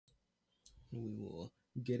We will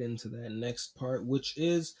get into that next part, which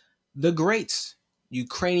is the Great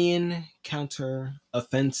Ukrainian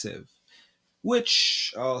Counter-Offensive,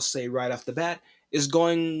 which I'll say right off the bat is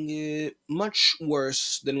going much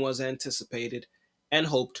worse than was anticipated and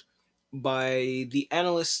hoped by the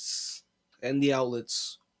analysts and the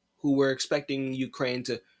outlets who were expecting Ukraine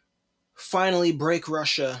to finally break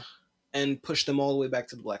Russia and push them all the way back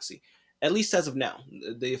to the Black Sea. At least as of now.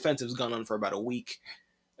 The offensive's gone on for about a week.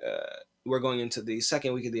 We're going into the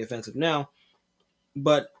second week of the offensive now,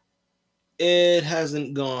 but it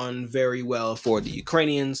hasn't gone very well for the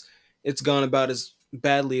Ukrainians. It's gone about as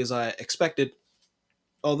badly as I expected.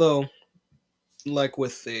 Although, like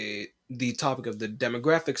with the topic of the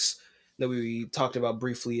demographics that we talked about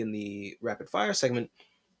briefly in the rapid fire segment,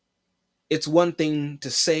 it's one thing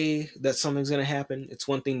to say that something's going to happen. It's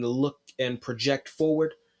one thing to look and project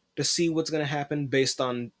forward to see what's going to happen based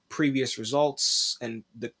on previous results and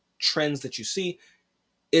the trends that you see.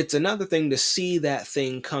 It's another thing to see that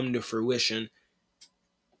thing come to fruition.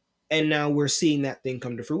 And now we're seeing that thing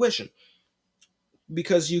come to fruition.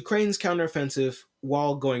 Because Ukraine's counteroffensive,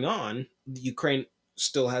 while going on, Ukraine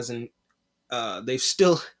still hasn't, they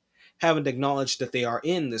still haven't acknowledged that they are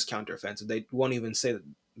in this counteroffensive. They won't even say that.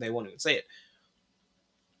 They won't even say it.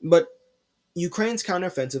 But Ukraine's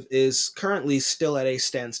counteroffensive is currently still at a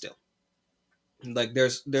standstill. Like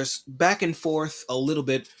there's back and forth a little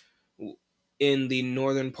bit in the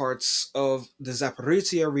northern parts of the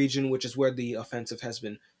Zaporizhia region, which is where the offensive has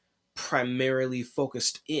been primarily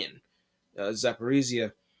focused in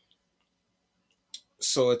Zaporizhia.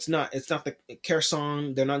 So it's not the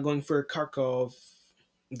Kherson. They're not going for Kharkov.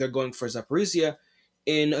 They're going for Zaporizhia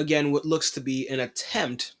in again what looks to be an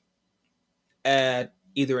attempt at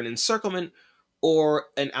either an encirclement or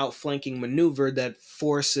an outflanking maneuver that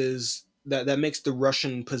forces that makes the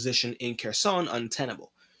Russian position in Kherson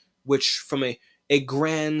untenable, which from a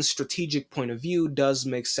grand strategic point of view does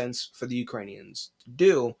make sense for the Ukrainians to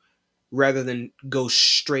do. Rather than go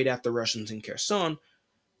straight at the Russians in Kherson,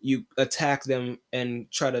 you attack them and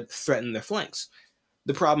try to threaten their flanks.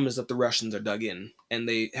 The problem is that the Russians are dug in, and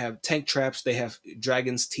they have tank traps. They have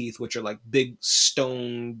dragon's teeth, which are like big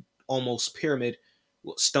stone, almost pyramid,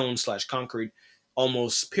 well, stone slash concrete,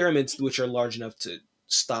 almost pyramids, which are large enough to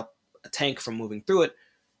stop a tank from moving through it.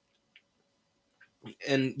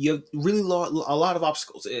 And you have really a lot of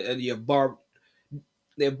obstacles. You have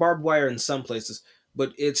they have barbed wire in some places,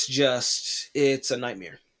 but it's a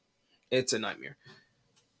nightmare. It's a nightmare.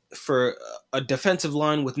 For a defensive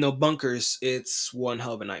line with no bunkers, it's one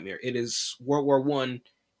hell of a nightmare. It is World War I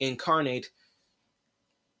incarnate,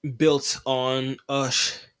 built on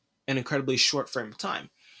an incredibly short frame of time.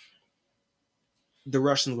 The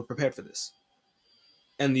Russians were prepared for this,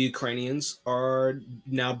 and the Ukrainians are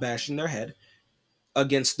now bashing their head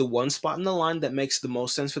against the one spot in the line that makes the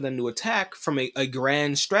most sense for them to attack from a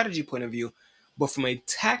grand strategy point of view, but from a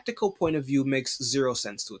tactical point of view makes zero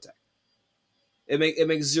sense to attack. It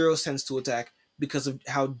makes zero sense to attack because of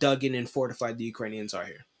how dug in and fortified the Ukrainians are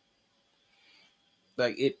here.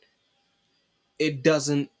 Like it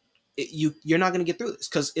doesn't. You're not going to get through this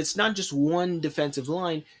because it's not just one defensive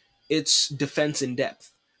line; it's defense in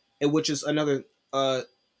depth, which is another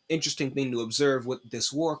interesting thing to observe with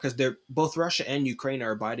this war because they're both Russia and Ukraine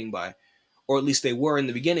are abiding by, or at least they were in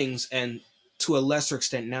the beginnings, and to a lesser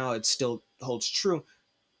extent now it still holds true.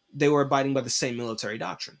 They were abiding by the same military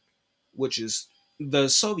doctrine, which is the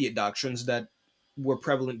Soviet doctrines that were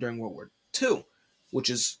prevalent during World War II,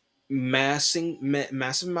 which is massive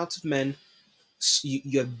amounts of men.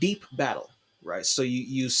 You have deep battle, right? So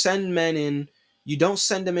you send men in. You don't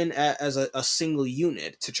send them in as a single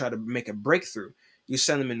unit to try to make a breakthrough. You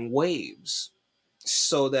send them in waves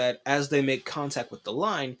so that as they make contact with the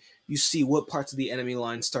line, you see what parts of the enemy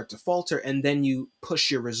line start to falter, and then you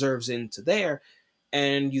push your reserves into there,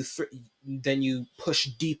 and then you push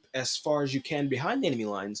deep as far as you can behind the enemy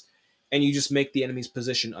lines, and you just make the enemy's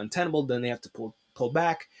position untenable. Then they have to pull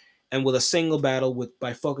back, and with a single battle,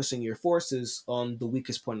 by focusing your forces on the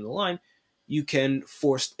weakest point of the line, you can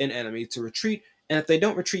force an enemy to retreat, and if they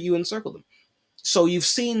don't retreat, you encircle them. So you've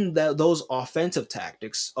seen those offensive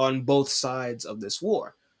tactics on both sides of this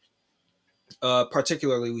war.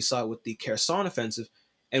 Particularly, we saw it with the Kherson offensive,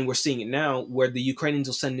 and we're seeing it now where the Ukrainians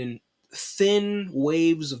will send in thin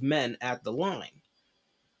waves of men at the line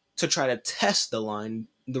to try to test the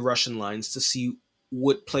Russian lines, to see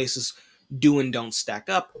what places do and don't stack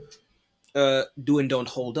up, do and don't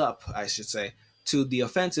hold up, I should say, to the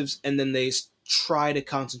offensives, and then they try to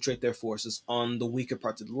concentrate their forces on the weaker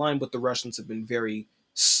parts of the line. But the Russians have been very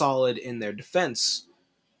solid in their defense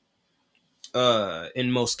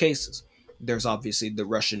in most cases. There's obviously the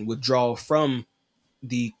Russian withdrawal from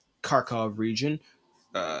the Kharkov region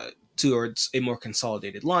towards a more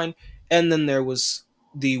consolidated line, and then there was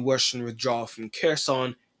the Russian withdrawal from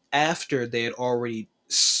Kherson after they had already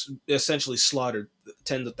essentially slaughtered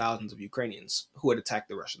tens of thousands of Ukrainians who had attacked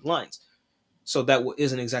the Russian lines. So that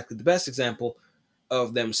isn't exactly the best example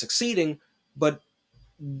of them succeeding, but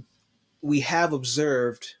we have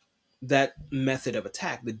observed that method of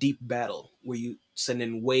attack, the deep battle, where you send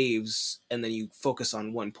in waves and then you focus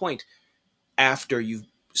on one point after you've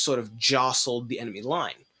sort of jostled the enemy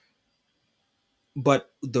line.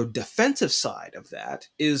 But the defensive side of that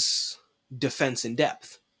is defense in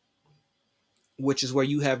depth, which is where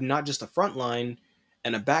you have not just a front line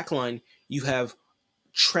and a back line, you have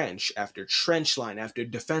trench after trench line after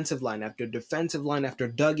defensive line after defensive line after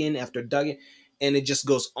dug in, and it just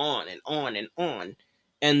goes on and on and on.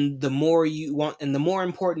 And the more you want, and the more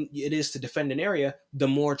important it is to defend an area, the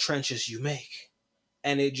more trenches you make.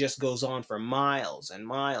 And it just goes on for miles and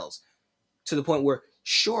miles, to the point where,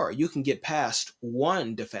 sure, you can get past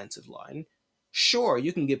one defensive line. Sure,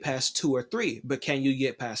 you can get past two or three, but can you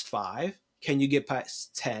get past five? Can you get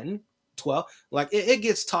past 10, 12? Like, it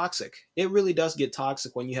gets toxic. It really does get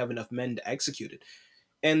toxic when you have enough men to execute it.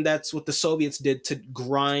 And that's what the Soviets did to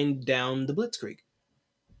grind down the Blitzkrieg,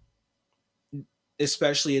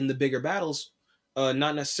 especially in the bigger battles.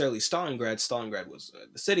 Not necessarily Stalingrad. Stalingrad was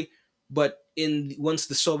the city, but in once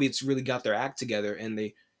the Soviets really got their act together and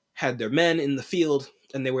they had their men in the field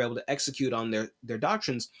and they were able to execute on their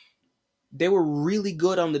doctrines, they were really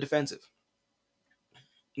good on the defensive.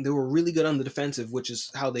 They were really good on the defensive, which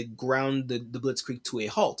is how they ground the Blitzkrieg to a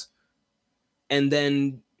halt. And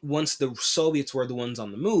then once the Soviets were the ones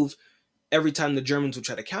on the move, every time the Germans would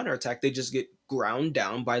try to counterattack, they just get ground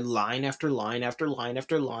down by line after line after line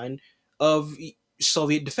after line of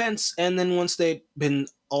Soviet defense. And then once they'd been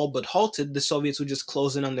all but halted, the Soviets would just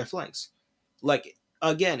close in on their flanks. Like,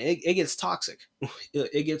 again, it gets toxic.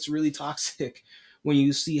 It gets really toxic when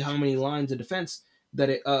you see how many lines of defense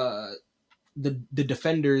that the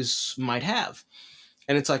defenders might have.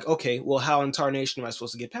 And it's like, okay, well, how in tarnation am I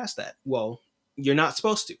supposed to get past that? Well, you're not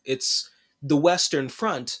supposed to. It's the Western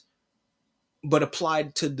Front, but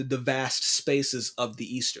applied to the vast spaces of the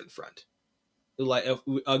Eastern Front. Like,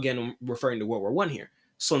 again, I'm referring to World War One here.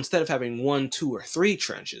 So instead of having one, two, or three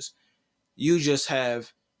trenches, you just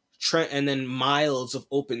have and then miles of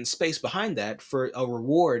open space behind that for a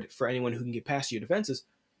reward for anyone who can get past your defenses,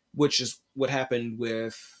 which is what happened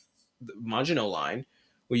with the Maginot Line,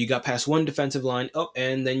 where you got past one defensive line,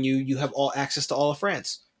 and then you have all access to all of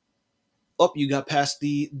France. You got past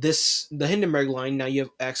the Hindenburg line, now you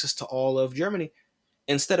have access to all of Germany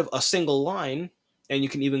instead of a single line. And you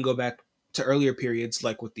can even go back to earlier periods,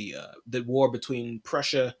 like with the war between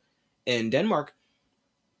Prussia and Denmark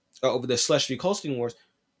over the Schleswig-Holstein Wars,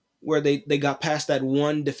 where they got past that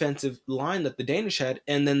one defensive line that the Danish had,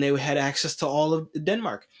 and then they had access to all of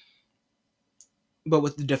Denmark. But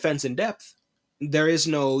with the defense in depth, there is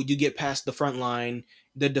no, you get past the front line,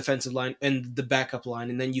 the defensive line, and the backup line,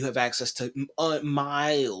 and then you have access to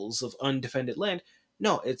miles of undefended land.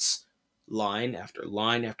 No, it's line after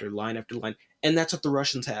line after line after line. And that's what the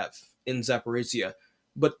Russians have in Zaporizhia.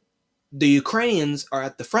 But the Ukrainians are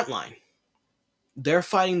at the front line. They're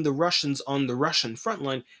fighting the Russians on the Russian front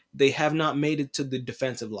line. They have not made it to the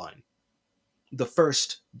defensive line, the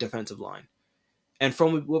first defensive line. And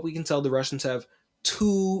from what we can tell, the Russians have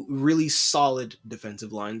two really solid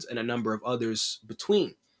defensive lines and a number of others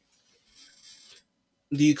between.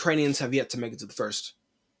 The Ukrainians have yet to make it to the first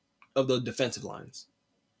of the defensive lines.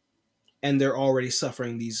 And they're already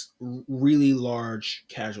suffering these really large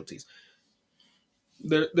casualties.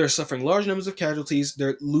 They're suffering large numbers of casualties.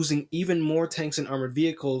 They're losing even more tanks and armored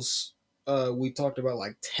vehicles. We talked about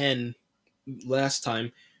like 10 last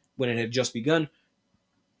time when it had just begun.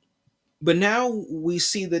 But now we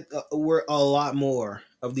see that where a lot more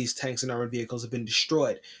of these tanks and armored vehicles have been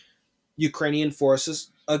destroyed. Ukrainian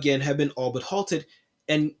forces, again, have been all but halted,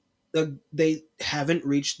 and they haven't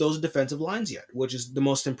reached those defensive lines yet, which is the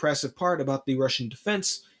most impressive part about the Russian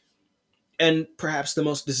defense, and perhaps the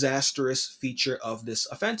most disastrous feature of this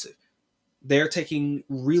offensive. They're taking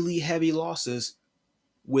really heavy losses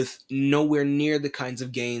with nowhere near the kinds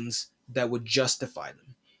of gains that would justify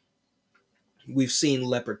them. We've seen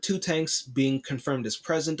Leopard 2 tanks being confirmed as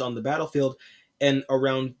present on the battlefield, and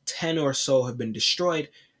around 10 or so have been destroyed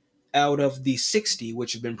out of the 60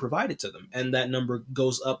 which have been provided to them, and that number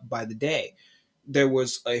goes up by the day. There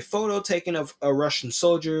was a photo taken of a Russian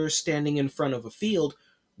soldier standing in front of a field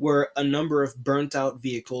where a number of burnt out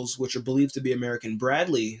vehicles, which are believed to be American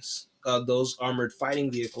Bradleys, those armored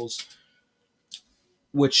fighting vehicles,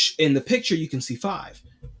 which in the picture you can see 5.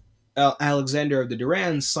 Alexander of the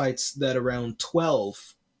Duran cites that around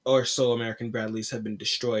 12 or so American Bradleys have been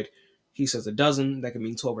destroyed. He says a dozen. That could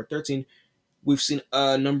mean 12 or 13. We've seen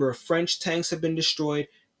a number of French tanks have been destroyed.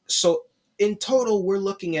 So in total, we're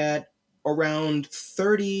looking at around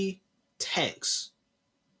 30 tanks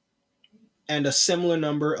and a similar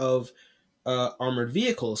number of armored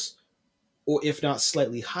vehicles, or if not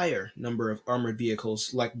slightly higher number of armored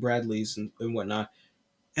vehicles like Bradleys and whatnot,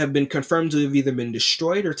 have been confirmed to have either been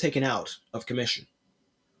destroyed or taken out of commission.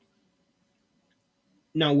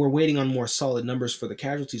 Now, we're waiting on more solid numbers for the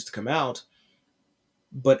casualties to come out,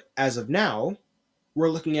 but as of now, we're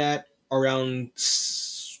looking at around,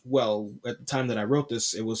 well, at the time that I wrote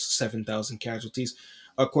this, it was 7,000 casualties,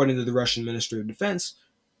 according to the Russian Ministry of Defense,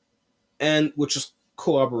 and which was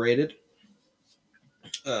corroborated.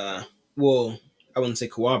 Well, I wouldn't say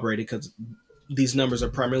corroborated because these numbers are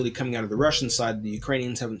primarily coming out of the Russian side. The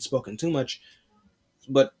Ukrainians haven't spoken too much,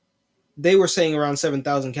 but they were saying around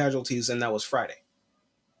 7,000 casualties, and that was Friday,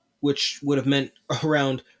 which would have meant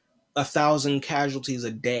around 1,000 casualties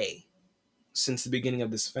a day since the beginning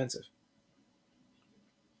of this offensive.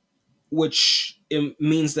 Which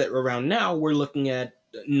means that around now we're looking at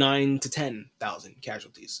 9 to 10,000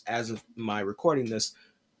 casualties as of my recording this,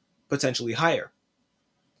 potentially higher.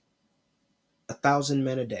 1,000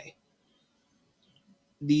 men a day.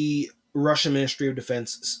 The Russian Ministry of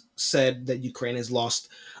Defense said that Ukraine has lost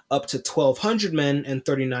up to 1,200 men and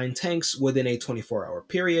 39 tanks within a 24-hour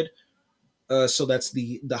period. So that's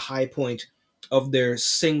the high point of their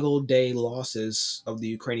single-day losses of the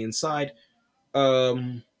Ukrainian side.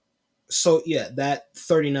 So yeah, that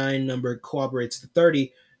 39 number corroborates the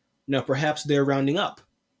 30. Now perhaps they're rounding up.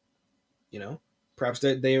 Perhaps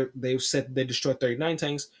they've said they destroyed 39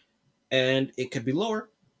 tanks, and it could be lower.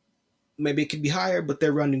 Maybe it could be higher, but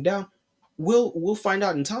they're rounding down. We'll find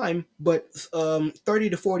out in time. But 30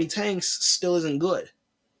 to 40 tanks still isn't good.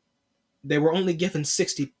 They were only given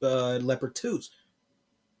 60 Leopard 2s.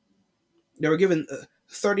 They were given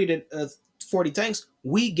 30 to 40 tanks.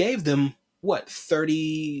 We gave them what,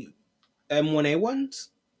 30 M1A1s?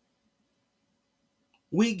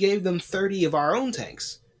 We gave them 30 of our own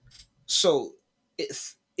tanks. So,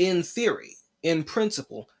 in theory, in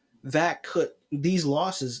principle, these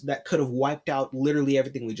losses that could have wiped out literally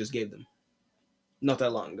everything we just gave them not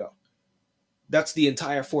that long ago. That's the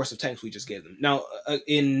entire force of tanks we just gave them. Now,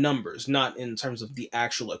 in numbers, not in terms of the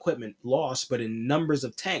actual equipment loss, but in numbers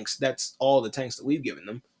of tanks, that's all the tanks that we've given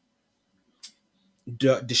them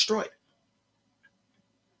destroyed.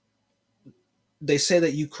 They say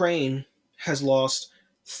that Ukraine has lost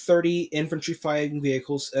 30 infantry fighting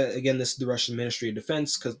vehicles. Again, this is the Russian Ministry of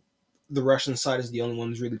Defense, because the Russian side is the only one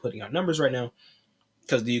who's really putting out numbers right now,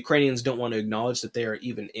 because the Ukrainians don't want to acknowledge that they are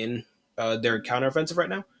even in their counteroffensive right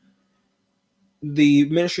now. The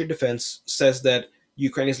Ministry of Defense says that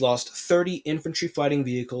Ukraine has lost 30 infantry fighting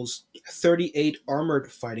vehicles, 38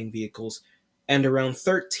 armored fighting vehicles, and around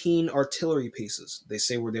 13 artillery pieces. They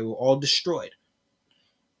say where they were all destroyed.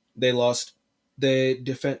 They lost. The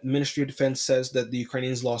Ministry of Defense says that the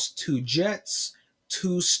Ukrainians lost 2 jets,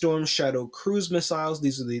 2 Storm Shadow cruise missiles.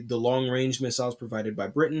 These are the long-range missiles provided by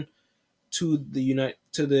Britain to the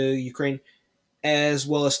Ukraine, as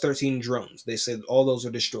well as 13 drones. They say that all those are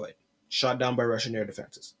destroyed, shot down by Russian air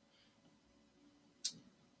defenses.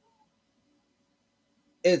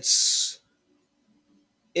 It's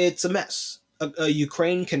a mess.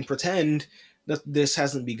 Ukraine can pretend that this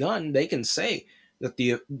hasn't begun. They can say that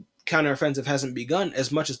the counteroffensive hasn't begun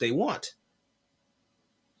as much as they want.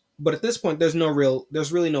 But at this point, there's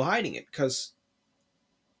really no hiding it, because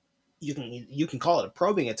you can call it a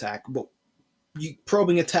probing attack, but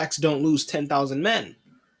probing attacks don't lose 10,000 men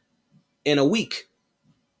in a week.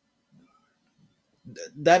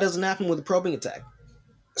 That doesn't happen with a probing attack.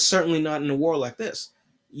 Certainly not in a war like this.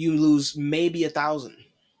 You lose maybe 1,000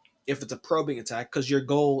 if it's a probing attack, because your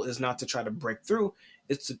goal is not to try to break through.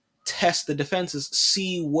 It's to test the defenses,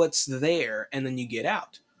 see what's there, and then you get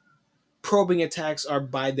out. Probing attacks are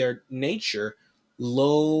by their nature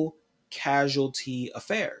low casualty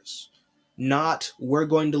affairs. Not, we're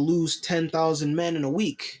going to lose 10,000 men in a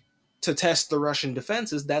week to test the Russian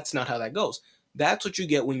defenses. That's not how that goes. That's what you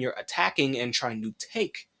get when you're attacking and trying to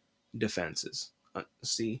take defenses.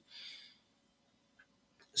 See?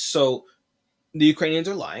 So, the Ukrainians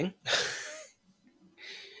are lying.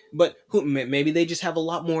 But maybe they just have a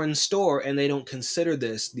lot more in store, and they don't consider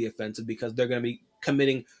this the offensive because they're going to be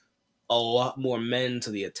committing a lot more men to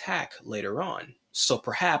the attack later on. So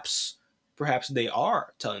perhaps they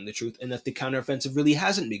are telling the truth, and that the counteroffensive really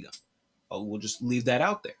hasn't begun. We'll just leave that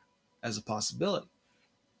out there as a possibility.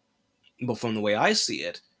 But from the way I see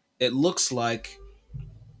it, it looks like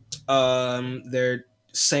they're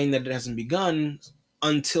saying that it hasn't begun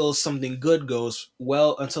until something good goes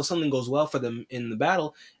well, until something goes well for them in the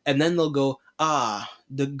battle, and then they'll go,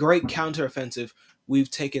 the great counteroffensive. We've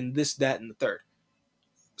taken this, that, and the third.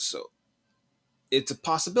 So it's a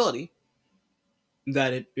possibility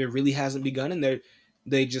that it really hasn't begun, and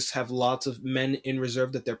they just have lots of men in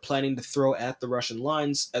reserve that they're planning to throw at the Russian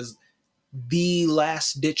lines as the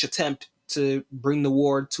last ditch attempt to bring the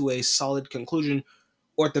war to a solid conclusion,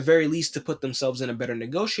 or at the very least to put themselves in a better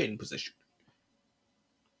negotiating position.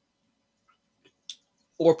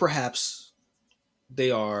 Or perhaps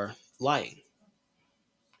they are lying,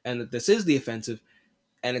 and that this is the offensive,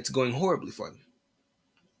 and it's going horribly for them,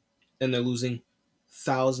 and they're losing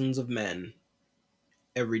thousands of men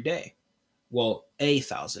every day. Well,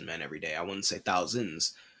 1,000 men every day. I wouldn't say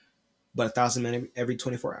thousands, but 1,000 men every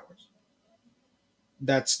 24 hours.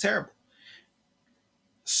 That's terrible.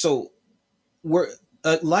 So we're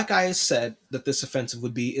like I said that this offensive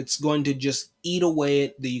would be. It's going to just eat away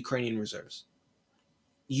at the Ukrainian reserves.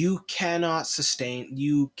 You can't sustain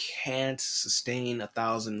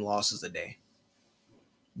 1,000 losses a day.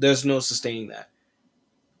 There's no sustaining that.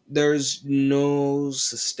 There's no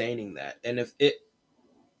sustaining that. And if it,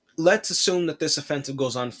 let's assume that this offensive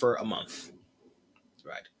goes on for a month,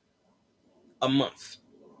 right? A month.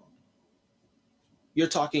 You're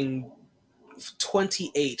talking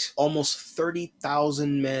 28, almost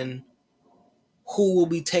 30,000 men who will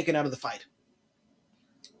be taken out of the fight.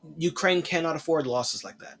 Ukraine cannot afford losses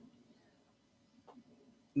like that.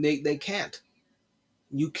 They can't.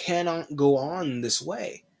 You cannot go on this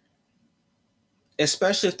way.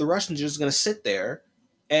 Especially if the Russians are just going to sit there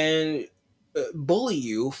and bully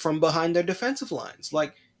you from behind their defensive lines.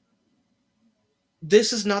 Like,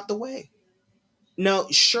 this is not the way. Now,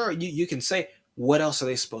 sure, you can say, what else are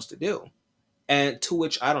they supposed to do? And to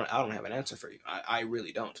which I don't have an answer for you. I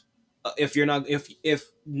really don't. If you're not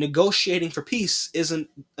if negotiating for peace isn't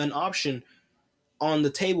an option on the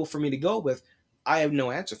table for me to go with, I have no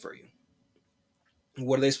answer for you.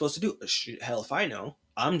 What are they supposed to do? Hell if I know.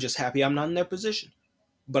 I'm just happy I'm not in their position.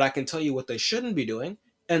 But I can tell you what they shouldn't be doing,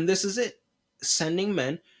 and this is it. Sending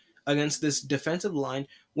men against this defensive line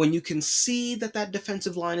when you can see that that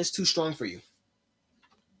defensive line is too strong for you.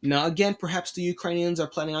 Now, again, perhaps the Ukrainians are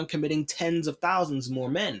planning on committing tens of thousands more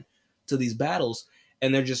men to these battles,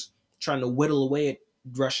 and they're just trying to whittle away at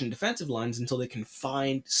Russian defensive lines until they can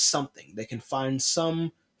find something. They can find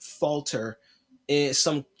some falter,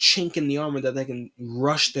 some chink in the armor that they can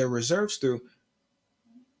rush their reserves through.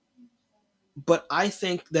 But I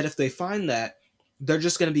think that if they find that, they're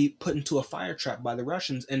just going to be put into a fire trap by the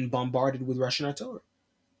Russians and bombarded with Russian artillery.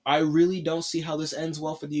 I really don't see how this ends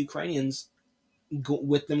well for the Ukrainians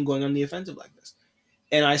with them going on the offensive like this.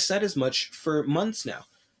 And I said as much for months now,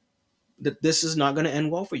 that this is not going to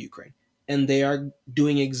end well for Ukraine. And they are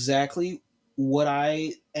doing exactly what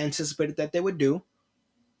I anticipated that they would do,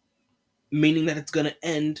 meaning that it's going to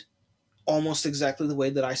end almost exactly the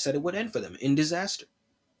way that I said it would end for them, in disaster.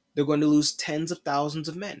 They're going to lose tens of thousands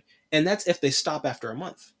of men. And that's if they stop after a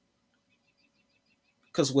month.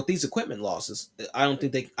 Because with these equipment losses, I don't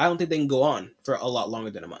think they can go on for a lot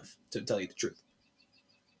longer than a month, to tell you the truth.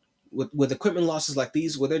 With equipment losses like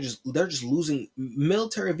these, where they're just losing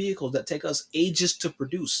military vehicles that take us ages to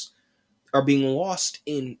produce, are being lost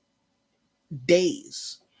in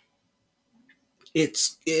days.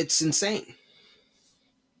 It's insane.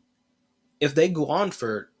 If they go on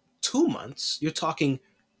for 2 months, you're talking,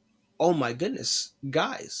 oh my goodness,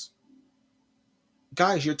 guys,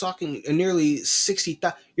 you're talking nearly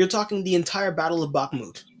 60,000. You're talking the entire Battle of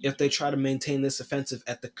Bakhmut if they try to maintain this offensive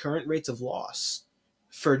at the current rates of loss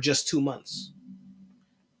for just 2 months.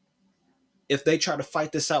 If they try to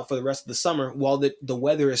fight this out for the rest of the summer while the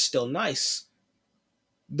weather is still nice,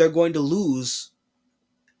 they're going to lose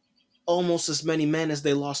almost as many men as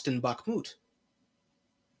they lost in Bakhmut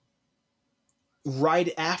right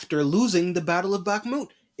after losing the Battle of Bakhmut.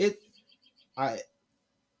 I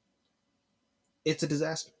it's a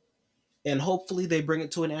disaster, and hopefully they bring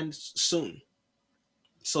it to an end soon,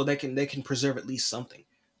 so they can preserve at least something.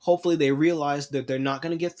 Hopefully they realize that they're not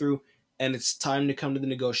going to get through, and it's time to come to the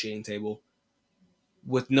negotiating table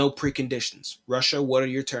with no preconditions. Russia, what are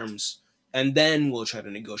your terms? And then we'll try to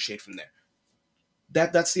negotiate from there.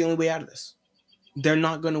 That's the only way out of this. They're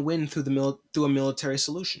not going to win through a military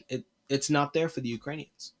solution. It's not there for the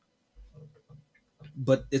Ukrainians.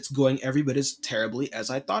 But it's going every bit as terribly as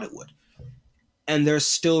I thought it would. And there's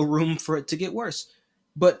still room for it to get worse.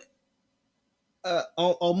 But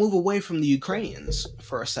I'll move away from the Ukrainians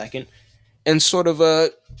for a second and sort of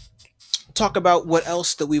talk about what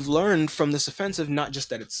else that we've learned from this offensive, not just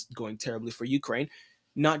that it's going terribly for Ukraine,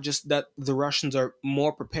 not just that the Russians are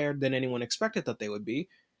more prepared than anyone expected that they would be.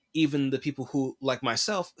 Even the people who, like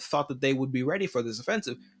myself, thought that they would be ready for this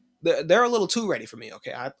offensive, they're a little too ready for me.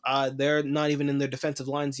 Okay, they're not even in their defensive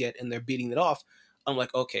lines yet, and they're beating it off. I'm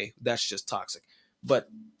like, okay, that's just toxic. But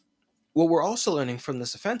what we're also learning from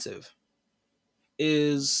this offensive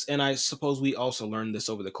is, and I suppose we also learned this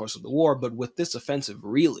over the course of the war, but with this offensive,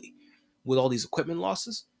 really, with all these equipment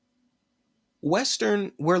losses,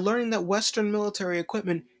 we're learning that Western military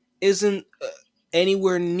equipment isn't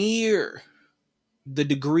anywhere near the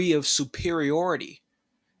degree of superiority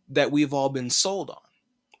that we've all been sold on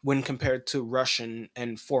when compared to Russian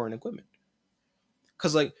and foreign equipment.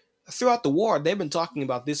 Because, like, throughout the war, they've been talking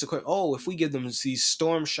about this equipment. Oh, if we give them these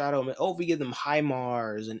Storm Shadow, oh, if we give them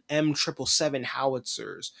HIMARS and M777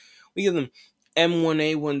 howitzers, we give them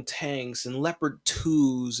M1A1 tanks and Leopard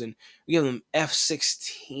 2s, and we give them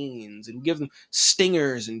F-16s, and we give them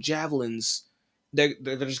Stingers and Javelins. They're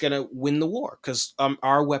just going to win the war because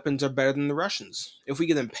our weapons are better than the Russians. If we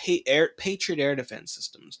give them Patriot air defense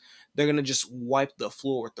systems, they're going to just wipe the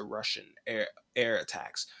floor with the Russian air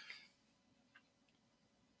attacks.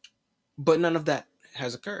 But none of that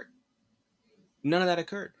has occurred. None of that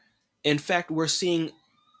occurred. In fact, we're seeing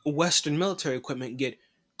Western military equipment get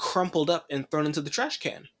crumpled up and thrown into the trash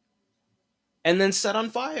can and then set on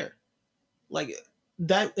fire. Like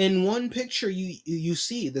that in one picture you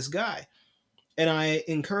see this guy. And I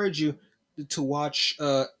encourage you to watch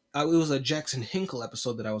it was a Jackson Hinkle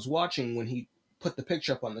episode that I was watching when he put the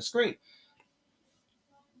picture up on the screen.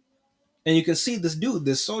 And you can see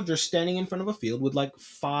this soldier standing in front of a field with like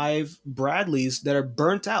 5 Bradleys that are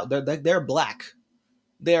burnt out. They're black.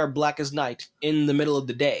 They are black as night in the middle of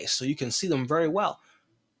the day, so you can see them very well.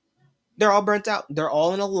 They're all burnt out. They're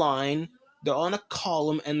all in a line. They're all in a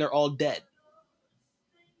column, and they're all dead.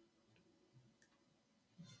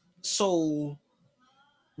 So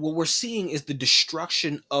what we're seeing is the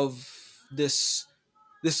destruction of this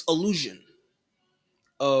illusion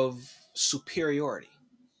of superiority,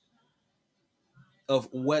 of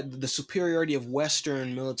the superiority of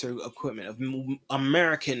Western military equipment, of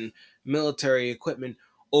American military equipment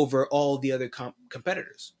over all the other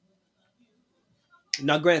competitors.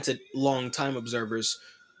 Now, granted, long-time observers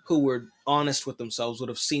who were honest with themselves would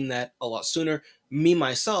have seen that a lot sooner. Me,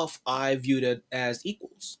 myself, I viewed it as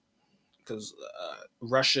equals because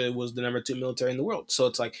Russia was the number 2 military in the world. So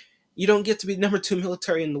it's like, you don't get to be number 2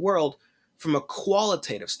 military in the world from a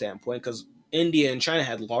qualitative standpoint because India and China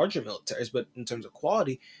had larger militaries, but in terms of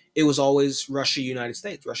quality, it was always Russia, United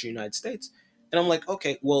States, Russia, United States. And I'm like,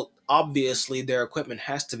 okay, well, obviously their equipment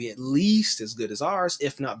has to be at least as good as ours,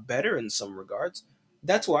 if not better in some regards.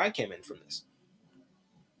 That's where I came in from this.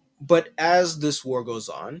 But as this war goes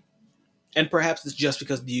on, and perhaps it's just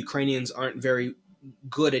because the Ukrainians aren't very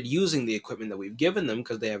good at using the equipment that we've given them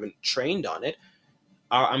because they haven't trained on it,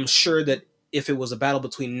 I'm sure that if it was a battle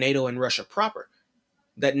between NATO and Russia proper,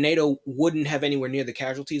 that NATO wouldn't have anywhere near the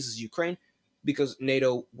casualties as Ukraine because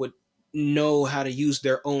NATO would know how to use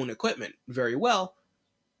their own equipment very well.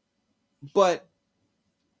 But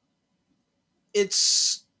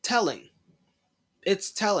it's telling.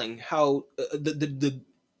 It's telling how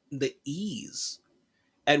the ease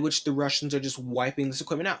at which the Russians are just wiping this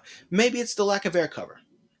equipment out. Maybe it's the lack of air cover.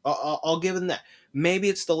 I'll give them that. Maybe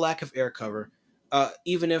it's the lack of air cover.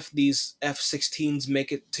 Even if these F-16s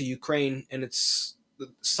make it to Ukraine and it's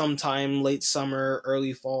sometime late summer,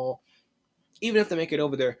 early fall, even if they make it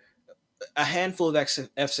over there, a handful of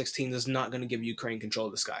F-16s is not going to give Ukraine control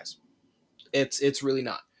of the skies. It's really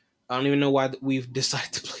not. I don't even know why we've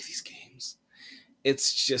decided to play these games.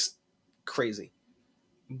 It's just crazy.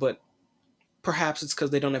 But perhaps it's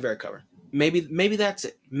because they don't have air cover. Maybe that's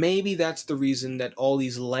it. Maybe that's the reason that all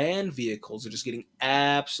these land vehicles are just getting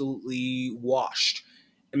absolutely washed.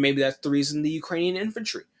 And maybe that's the reason the Ukrainian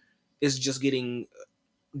infantry is just getting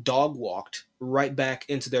dog walked right back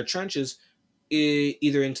into their trenches,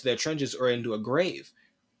 either into their trenches or into a grave.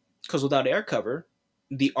 Because without air cover,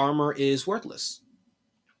 the armor is worthless.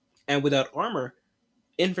 And without armor,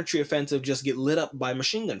 infantry offensive just get lit up by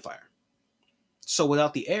machine gun fire. So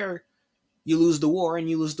without the air, you lose the war and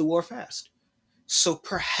you lose the war fast. So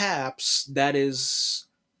perhaps that is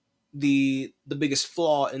the biggest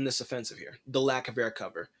flaw in this offensive here, the lack of air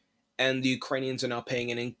cover. And the Ukrainians are now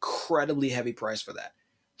paying an incredibly heavy price for that,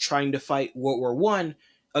 trying to fight World War One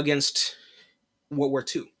against World War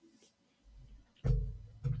Two.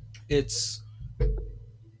 It's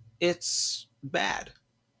bad.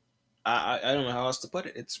 I don't know how else to put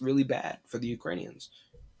it. It's really bad for the Ukrainians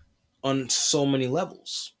on so many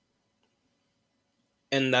levels.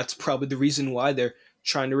 And that's probably the reason why they're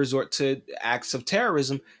trying to resort to acts of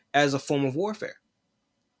terrorism as a form of warfare.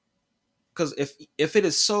 Because if it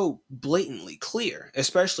is so blatantly clear,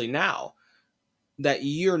 especially now, that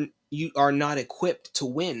you are not equipped to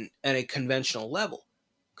win at a conventional level,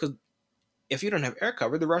 because if you don't have air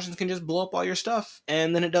cover, the Russians can just blow up all your stuff,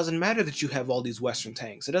 and then it doesn't matter that you have all these Western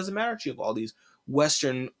tanks. It doesn't matter that you have all these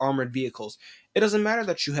Western armored vehicles. It doesn't matter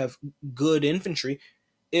that you have good infantry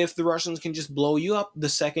if the Russians can just blow you up the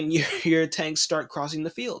second your tanks start crossing the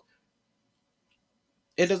field.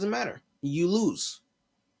 It doesn't matter. You lose.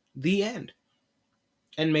 The end.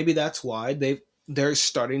 And maybe that's why they're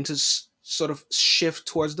starting to sort of shift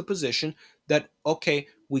towards the position that, okay,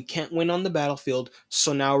 we can't win on the battlefield,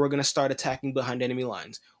 so now we're going to start attacking behind enemy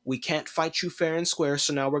lines. We can't fight you fair and square,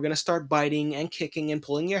 so now we're going to start biting and kicking and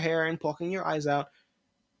pulling your hair and poking your eyes out.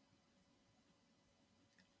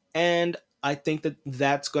 And I think that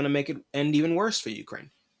that's going to make it end even worse for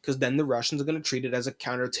Ukraine, because then the Russians are going to treat it as a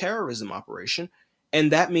counterterrorism operation,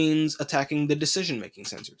 and that means attacking the decision-making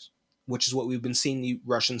centers, which is what we've been seeing the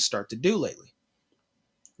Russians start to do lately.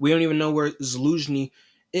 We don't even know where Zaluzhny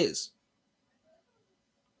is.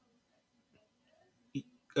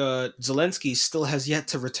 Zelensky still has yet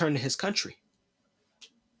to return to his country.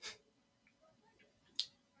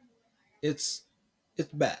 It's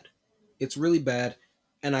bad. It's really bad,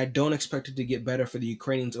 and I don't expect it to get better for the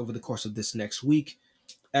Ukrainians over the course of this next week,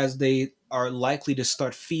 as they are likely to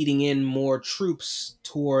start feeding in more troops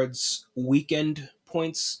towards weakened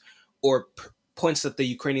points, or points that the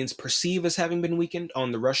Ukrainians perceive as having been weakened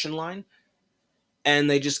on the Russian line, and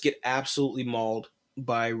they just get absolutely mauled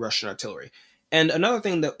by Russian artillery. And another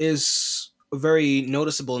thing that is very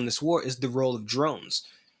noticeable in this war is the role of drones.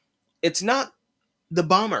 It's not the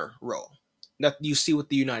bomber role that you see with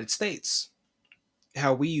the United States,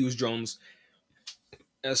 how we use drones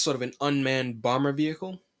as sort of an unmanned bomber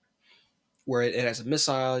vehicle, where it has a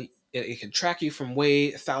missile, it can track you from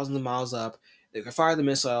way thousands of miles up, it can fire the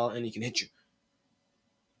missile, and it can hit you.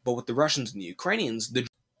 But with the Russians and the Ukrainians,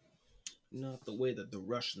 not the way that the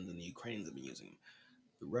Russians and the Ukrainians have been using them.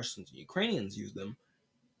 The Russians and Ukrainians use them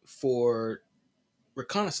for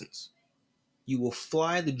reconnaissance. You will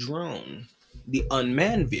fly the drone, the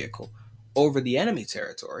unmanned vehicle, over the enemy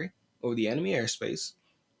territory, over the enemy airspace.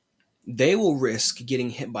 They will risk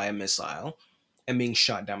getting hit by a missile and being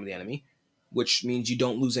shot down by the enemy, which means you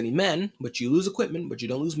don't lose any men, but you lose equipment, but you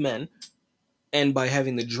don't lose men. And by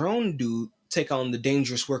having the drone take on the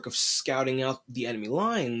dangerous work of scouting out the enemy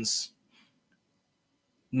lines,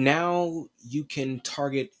 now you can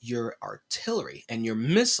target your artillery and your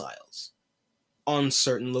missiles on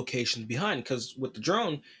certain locations behind. Because with the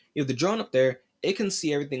drone, you have the drone up there, it can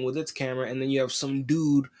see everything with its camera, and then you have some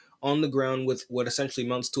dude on the ground with what essentially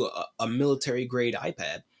amounts to a military grade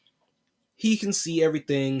iPad. He can see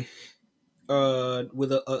everything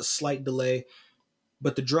with a slight delay,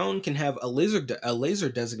 but the drone can have a laser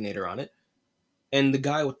designator on it, and the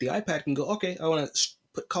guy with the iPad can go, okay, I want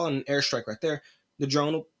to call in an airstrike right there. The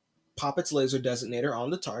drone will pop its laser designator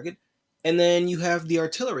on the target, and then you have the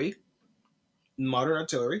artillery, modern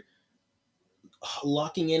artillery,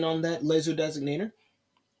 locking in on that laser designator,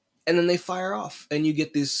 and then they fire off, and you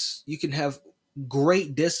get this. You can have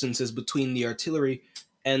great distances between the artillery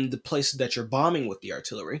and the places that you're bombing with the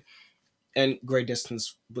artillery, and great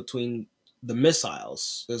distance between the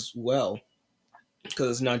missiles as well,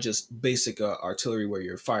 because it's not just basic artillery where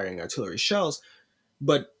you're firing artillery shells,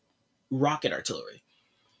 but rocket artillery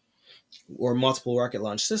or multiple rocket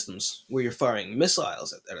launch systems where you're firing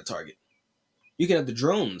missiles at a target. You can have the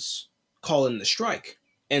drones call in the strike,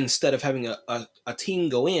 instead of having a team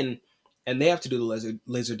go in and they have to do the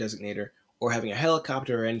laser designator, or having a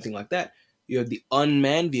helicopter or anything like that. You have the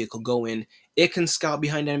unmanned vehicle go in. It can scout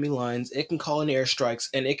behind enemy lines. It can call in airstrikes,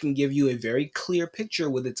 and it can give you a very clear picture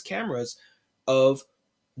with its cameras of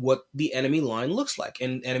what the enemy line looks like,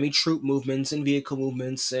 and enemy troop movements and vehicle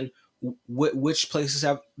movements, and which places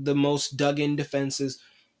have the most dug-in defenses.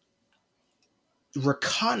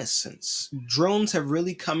 Reconnaissance. Drones have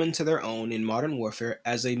really come into their own in modern warfare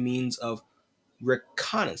as a means of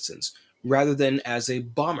reconnaissance rather than as a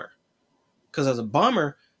bomber. Because as a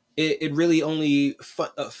bomber, it really only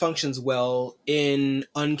functions well in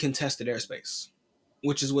uncontested airspace,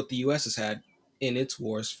 which is what the U.S. has had in its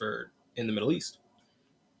wars in the Middle East.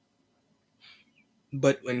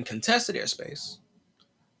 But in contested airspace,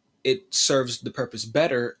 it serves the purpose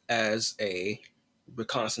better as a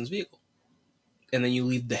reconnaissance vehicle. And then you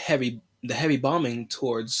leave the heavy bombing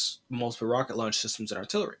towards multiple rocket launch systems and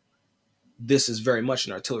artillery. This is very much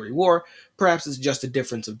an artillery war. Perhaps it's just a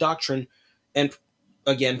difference of doctrine, and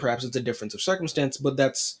again, perhaps it's a difference of circumstance, but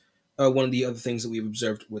that's one of the other things that we've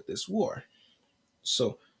observed with this war.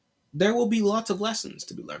 So there will be lots of lessons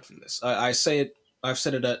to be learned from this. I say it, I've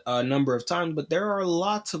said it a number of times, but there are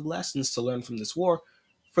lots of lessons to learn from this war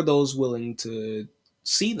for those willing to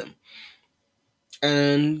see them.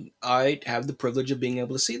 And I have the privilege of being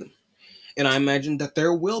able to see them. And I imagine that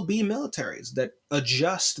there will be militaries that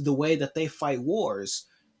adjust the way that they fight wars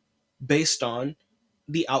based on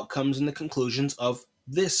the outcomes and the conclusions of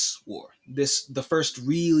this war. The first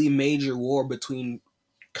really major war between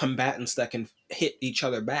combatants that can hit each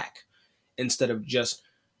other back instead of just,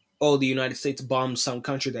 oh, the United States bombs some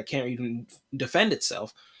country that can't even defend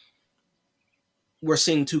itself. We're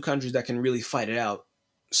seeing two countries that can really fight it out.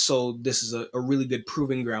 So this is a really good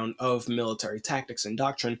proving ground of military tactics and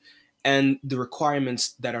doctrine and the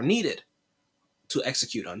requirements that are needed to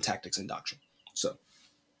execute on tactics and doctrine. So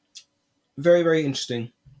very, very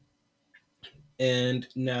interesting. And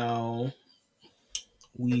now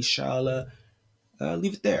we shall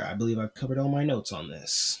leave it there. I believe I've covered all my notes on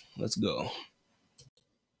this. Let's go.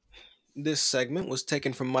 This segment was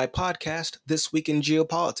taken from my podcast, This Week in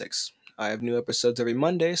Geopolitics. I have new episodes every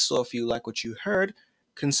Monday, so if you like what you heard,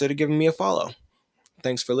 consider giving me a follow.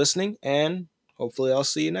 Thanks for listening, and hopefully I'll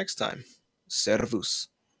see you next time. Servus.